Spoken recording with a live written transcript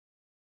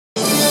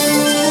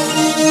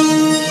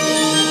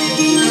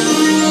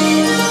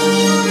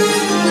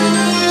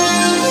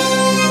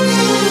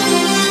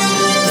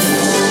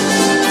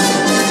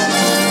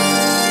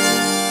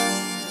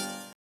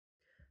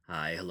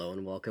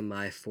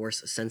my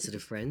Force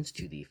sensitive friends,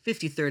 to the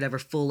 53rd ever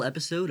full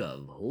episode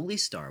of Holy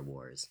Star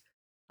Wars.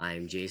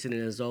 I'm Jason,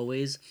 and as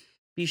always,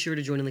 be sure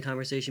to join in the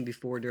conversation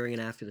before, during,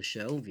 and after the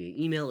show via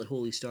email at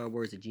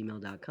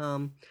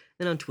holystarwars@gmail.com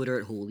and on Twitter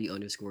at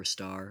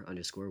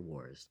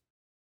holy_star_wars.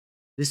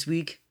 This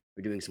week,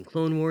 we're doing some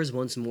Clone Wars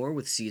once more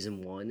with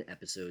Season 1,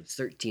 Episodes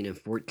 13 and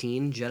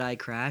 14, Jedi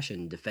Crash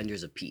and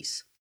Defenders of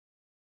Peace.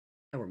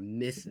 Our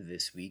myth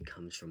this week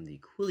comes from the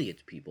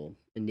Quileute people,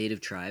 a native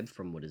tribe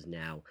from what is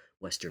now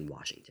Western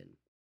Washington.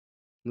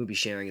 We'll be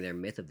sharing their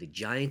myth of the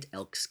giant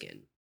elk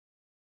skin.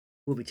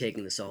 We'll be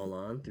taking this all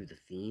on through the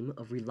theme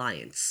of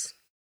reliance.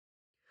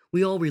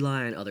 We all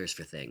rely on others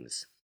for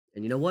things,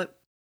 and you know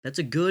what? That's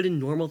a good and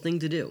normal thing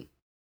to do.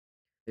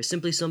 There's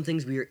simply some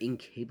things we are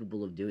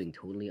incapable of doing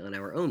totally on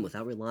our own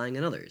without relying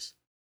on others.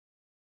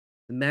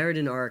 The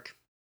Meriden Arc,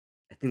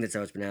 I think that's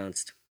how it's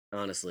pronounced.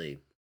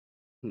 Honestly,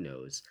 who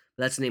knows?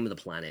 But that's the name of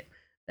the planet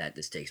that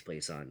this takes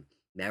place on.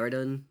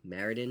 Meriden?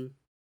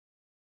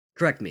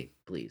 Correct me,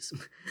 please.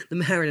 The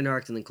Meriden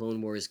arc in the Clone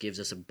Wars gives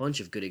us a bunch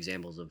of good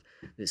examples of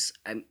this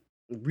I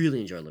really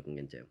enjoy looking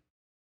into.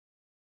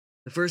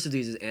 The first of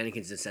these is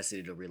Anakin's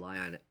necessity to rely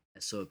on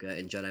Ahsoka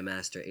and Jedi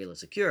Master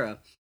Aayla Secura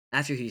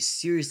after he's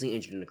seriously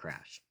injured in a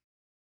crash.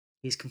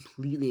 He's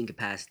completely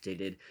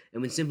incapacitated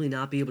and would simply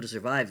not be able to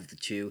survive if the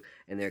two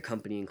and their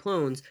accompanying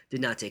clones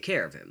did not take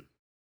care of him.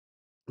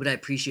 What I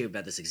appreciate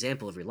about this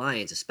example of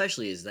reliance,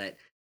 especially, is that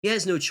he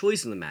has no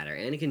choice in the matter.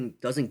 Anakin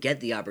doesn't get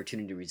the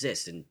opportunity to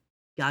resist, and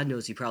God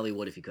knows he probably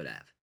would if he could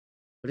have.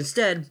 But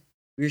instead,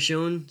 we are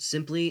shown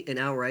simply and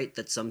outright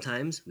that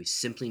sometimes we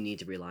simply need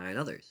to rely on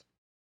others.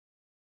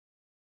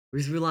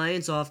 With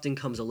reliance often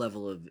comes a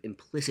level of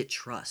implicit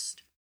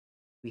trust.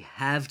 We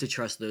have to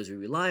trust those we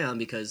rely on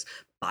because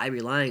by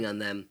relying on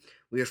them,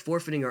 we are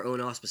forfeiting our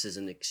own auspices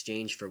in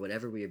exchange for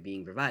whatever we are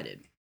being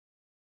provided.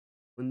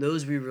 When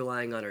those we're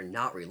relying on are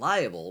not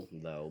reliable,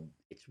 though,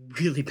 it's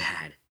really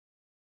bad.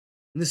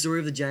 In the story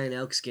of the giant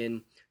elk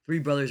skin, 3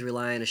 brothers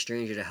rely on a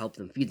stranger to help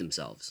them feed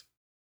themselves.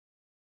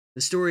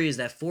 The story is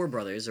that 4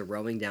 brothers are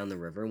rowing down the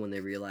river when they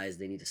realize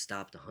they need to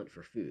stop to hunt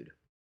for food.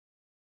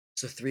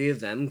 So 3 of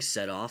them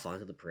set off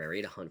onto the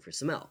prairie to hunt for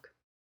some elk.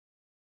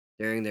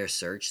 During their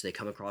search, they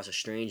come across a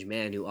strange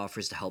man who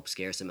offers to help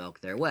scare some elk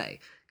their way,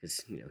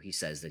 because, he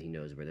says that he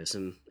knows where there's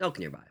some elk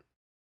nearby.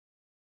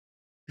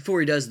 Before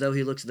he does, though,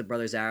 he looks at the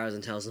brothers' arrows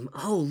and tells them,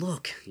 "Oh,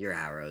 look, your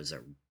arrows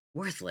are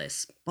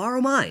worthless.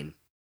 Borrow mine."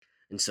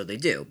 And so they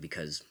do,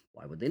 because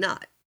why would they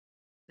not?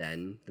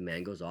 Then the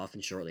man goes off,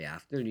 and shortly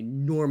after, an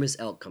enormous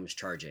elk comes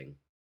charging.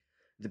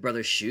 The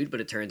brothers shoot,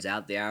 but it turns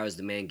out the arrows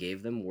the man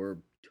gave them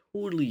were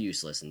totally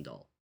useless and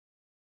dull.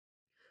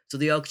 So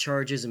the elk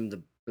charges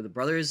for the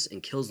brothers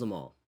and kills them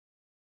all.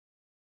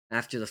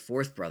 After the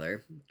 4th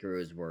brother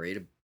grows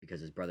worried because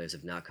his brothers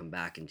have not come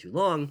back in too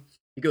long,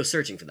 he goes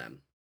searching for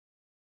them.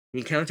 He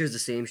encounters the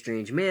same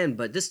strange man,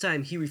 but this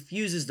time he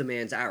refuses the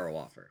man's arrow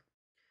offer.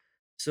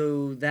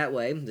 So that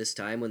way, this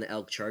time when the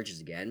elk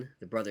charges again,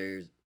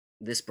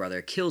 this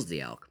brother kills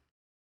the elk.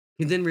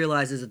 He then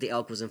realizes that the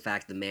elk was in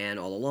fact the man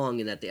all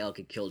along and that the elk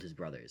had killed his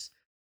brothers.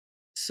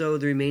 So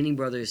the remaining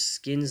brother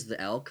skins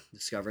the elk,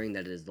 discovering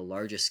that it is the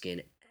largest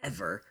skin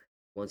ever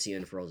once he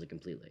unfurls it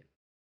completely.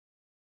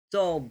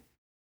 So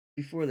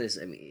before this,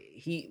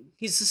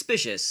 he's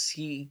suspicious.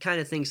 He kind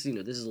of thinks,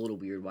 this is a little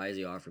weird. Why is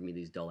he offering me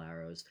these dull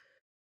arrows?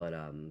 But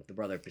the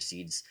brother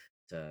proceeds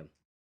to,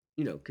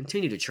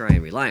 continue to try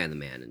and rely on the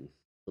man and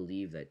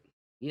believe that,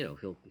 he'll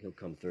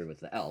come through with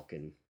the elk,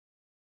 and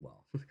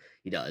well,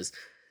 he does.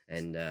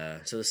 And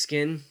so the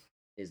skin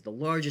is the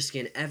largest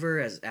skin ever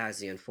as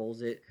he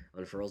unfurls it,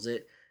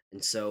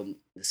 and so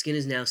the skin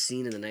is now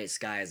seen in the night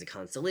sky as a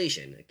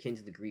constellation akin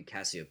to the Greek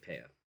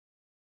Cassiopeia.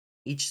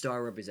 Each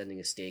star representing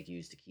a stake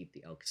used to keep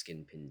the elk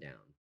skin pinned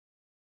down.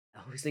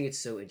 I always think it's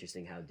so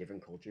interesting how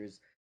different cultures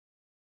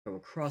from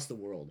across the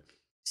world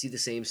see the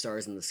same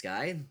stars in the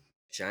sky,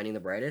 shining the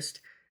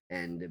brightest,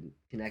 and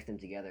connect them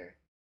together.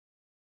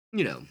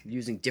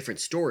 Using different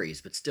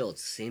stories, but still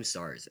it's the same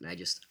stars. And I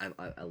just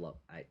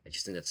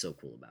think that's so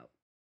cool about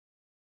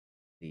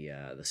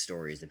the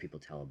stories that people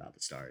tell about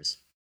the stars.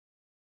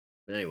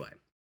 But anyway,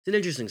 it's an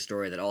interesting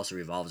story that also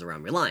revolves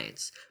around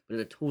reliance, but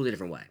in a totally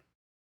different way.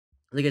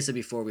 Like I said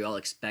before, we all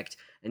expect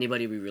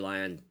anybody we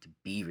rely on to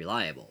be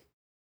reliable.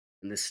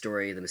 In this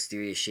story, the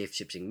mysterious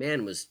shape-shifting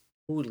man was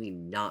totally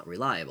not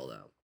reliable,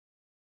 though.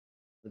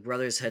 The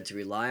brothers had to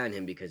rely on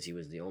him because he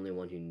was the only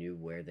one who knew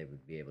where they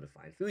would be able to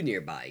find food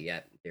nearby,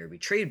 yet they were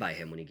betrayed by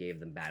him when he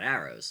gave them bad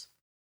arrows.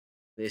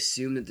 They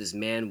assumed that this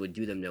man would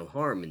do them no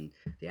harm, and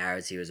the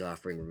arrows he was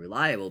offering were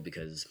reliable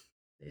because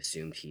they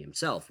assumed he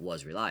himself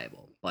was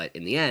reliable. But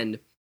in the end,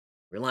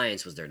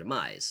 reliance was their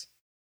demise.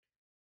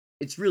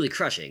 It's really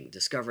crushing,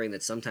 discovering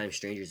that sometimes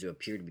strangers who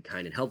appear to be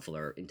kind and helpful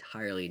are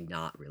entirely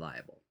not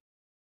reliable.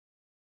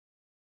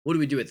 What do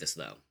we do with this,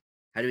 though?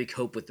 How do we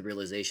cope with the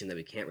realization that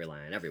we can't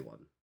rely on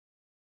everyone?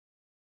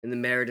 In the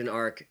Meriden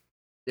arc,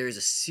 there is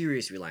a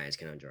serious reliance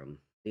conundrum.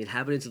 The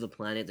inhabitants of the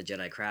planet the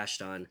Jedi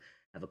crashed on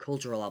have a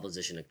cultural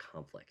opposition and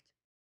conflict.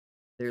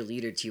 Their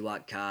leader,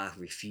 Tiwat Ka,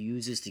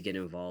 refuses to get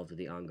involved with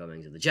the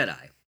ongoings of the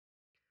Jedi.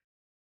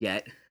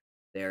 Yet,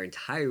 they are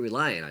entirely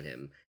reliant on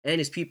him and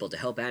his people to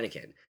help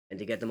Anakin and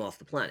to get them off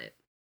the planet.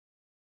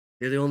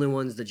 They're the only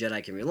ones the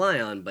Jedi can rely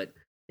on, but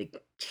they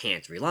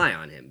can't rely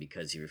on him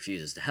because he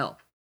refuses to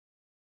help.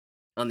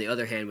 On the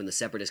other hand, when the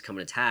Separatists come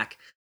and attack,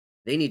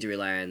 they need to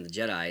rely on the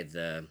Jedi,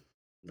 the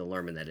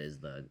Lurmen, that is,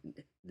 the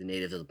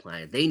natives of the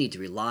planet. They need to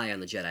rely on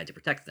the Jedi to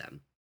protect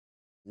them.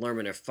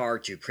 Lurmen are far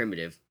too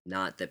primitive,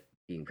 not that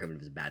being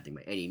primitive is a bad thing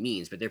by any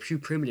means, but they're too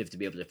primitive to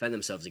be able to defend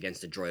themselves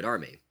against a droid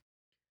army.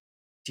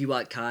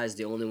 Tiwat Ka is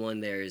the only one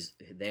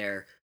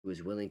there who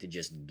is willing to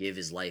just give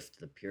his life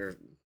to the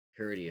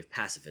purity of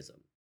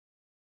pacifism.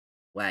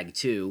 Wag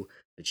 2,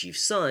 the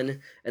chief's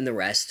son, and the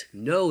rest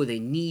know they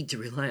need to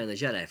rely on the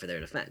Jedi for their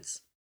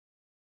defense.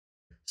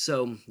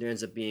 So there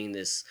ends up being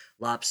this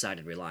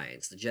lopsided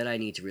reliance. The Jedi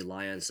need to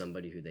rely on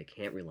somebody who they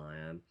can't rely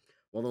on,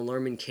 while the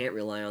Lurmen can't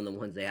rely on the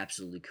ones they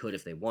absolutely could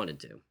if they wanted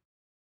to,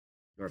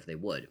 or if they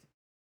would.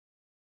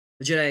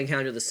 The Jedi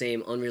encounter the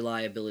same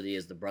unreliability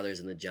as the brothers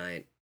in the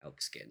giant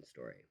elk skin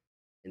story.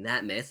 In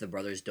that myth, the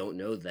brothers don't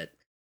know that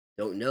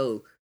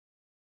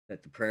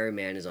the Prairie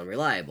Man is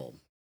unreliable.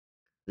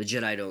 The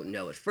Jedi don't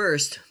know at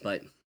first,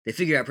 but they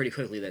figure out pretty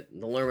quickly that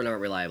the Lurmen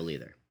aren't reliable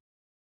either.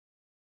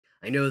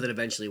 I know that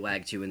eventually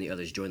Wag 2 and the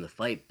others join the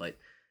fight, but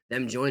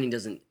them joining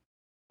eventually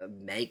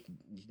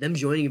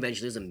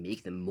doesn't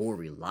make them more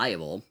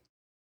reliable.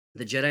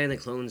 The Jedi and the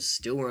clones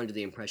still were under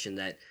the impression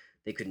that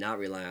they could not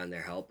rely on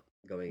their help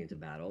going into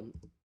battle,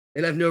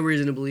 and I have no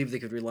reason to believe they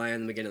could rely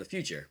on them again in the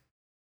future.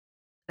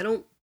 I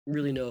don't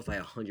really know if I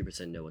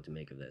 100% know what to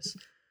make of this,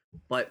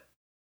 but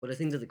what I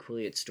think that the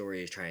Quileute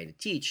story is trying to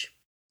teach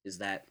is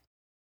that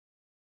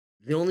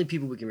the only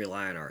people we can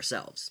rely on are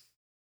ourselves.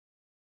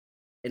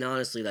 And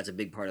honestly, that's a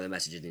big part of the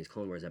message in these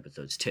Clone Wars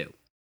episodes too.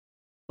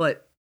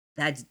 But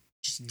that's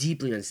just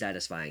deeply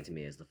unsatisfying to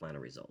me as the final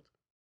result.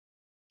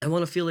 I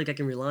want to feel like I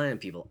can rely on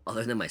people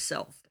other than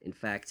myself. In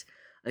fact,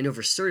 I know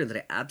for certain that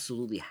I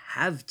absolutely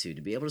have to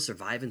be able to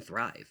survive and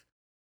thrive.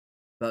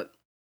 But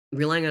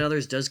relying on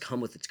others does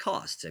come with its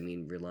costs. I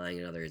mean, relying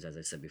on others, as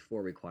I said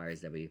before, requires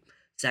that we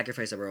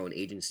sacrifice our own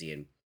agency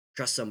and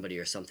trust somebody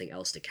or something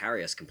else to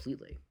carry us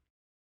completely.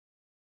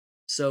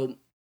 So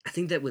I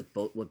think that with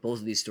what both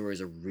of these stories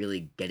are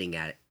really getting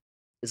at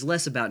is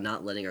less about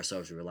not letting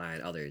ourselves rely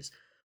on others,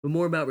 but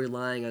more about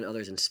relying on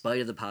others in spite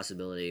of the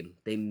possibility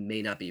they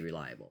may not be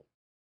reliable.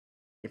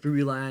 If we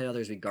rely on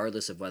others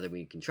regardless of whether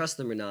we can trust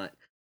them or not,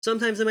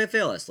 sometimes they might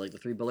fail us, like the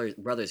three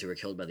brothers who were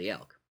killed by the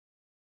elk.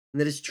 And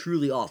that is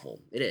truly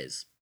awful. It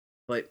is.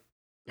 But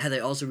had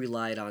they also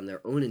relied on their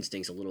own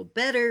instincts a little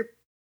better,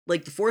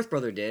 like the fourth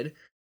brother did,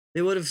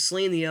 they would have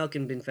slain the elk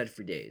and been fed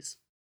for days.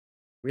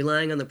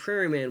 Relying on the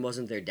Prairie Man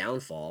wasn't their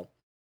downfall,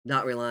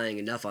 not relying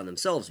enough on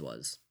themselves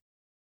was.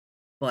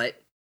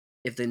 But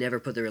if they never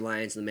put their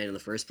reliance on the man in the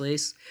first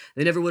place,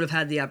 they never would have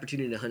had the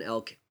opportunity to hunt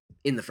elk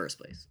in the first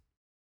place.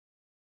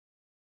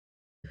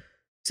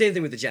 Same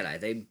thing with the Jedi.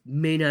 They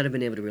may not have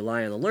been able to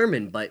rely on the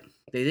Lurmen, but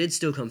they did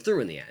still come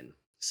through in the end.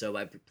 So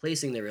by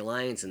placing their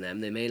reliance in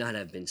them, they may not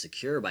have been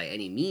secure by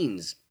any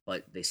means,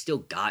 but they still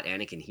got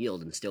Anakin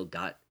healed and still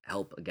got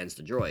help against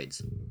the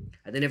droids.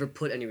 Had they never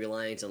put any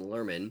reliance on the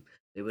Lurmen,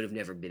 they would have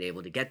never been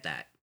able to get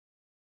that.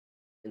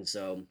 And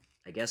so,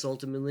 I guess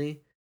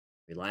ultimately,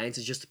 reliance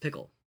is just a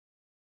pickle.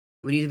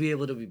 We need to be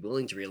able to be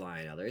willing to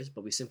rely on others,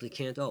 but we simply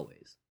can't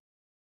always.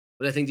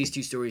 What I think these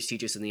two stories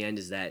teach us in the end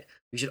is that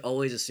we should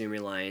always assume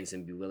reliance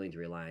and be willing to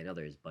rely on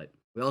others, but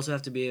we also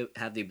have to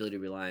have the ability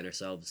to rely on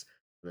ourselves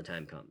when the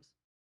time comes.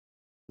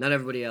 Not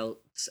everybody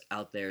else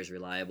out there is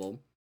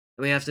reliable,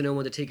 and we have to know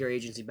when to take our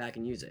agency back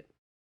and use it.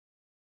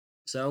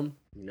 So,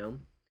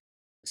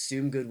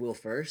 assume goodwill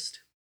first.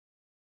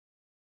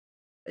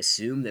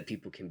 Assume that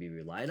people can be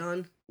relied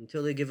on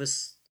until they give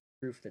us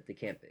proof that they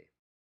can't be.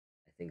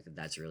 I think that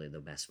that's really the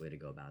best way to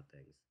go about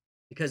things.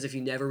 Because if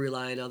you never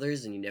rely on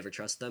others and you never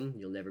trust them,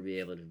 you'll never be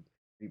able to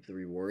reap the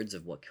rewards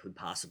of what could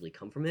possibly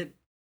come from it.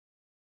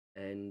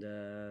 And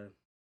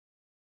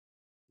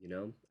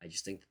I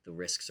just think that the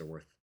risks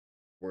are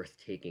worth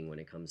taking when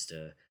it comes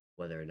to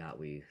whether or not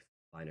we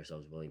find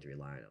ourselves willing to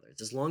rely on others.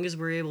 As long as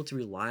we're able to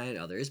rely on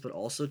others, but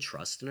also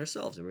trust in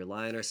ourselves and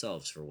rely on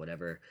ourselves for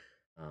whatever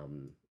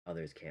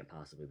others can't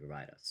possibly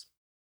provide us.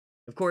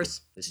 Of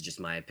course, this is just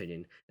my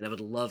opinion, and I would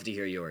love to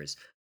hear yours.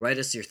 Write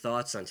us your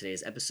thoughts on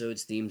today's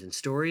episodes, themes, and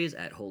stories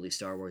at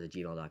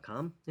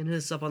holystarwars@gmail.com, and hit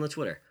us up on the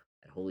Twitter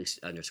at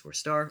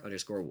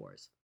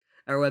holy_star_wars.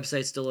 Our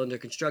website's still under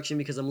construction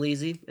because I'm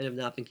lazy and have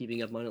not been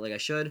keeping up on it like I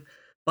should,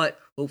 but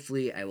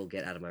hopefully I will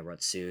get out of my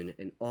rut soon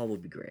and all will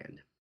be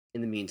grand.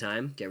 In the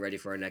meantime, get ready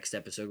for our next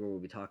episode where we'll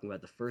be talking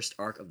about the first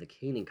arc of the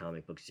Kanan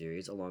comic book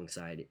series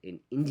alongside an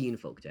Indian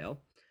folktale,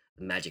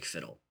 The Magic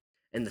Fiddle,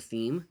 and the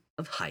theme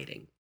of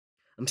hiding.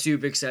 I'm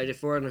super excited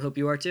for it and I hope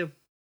you are too.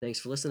 Thanks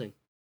for listening.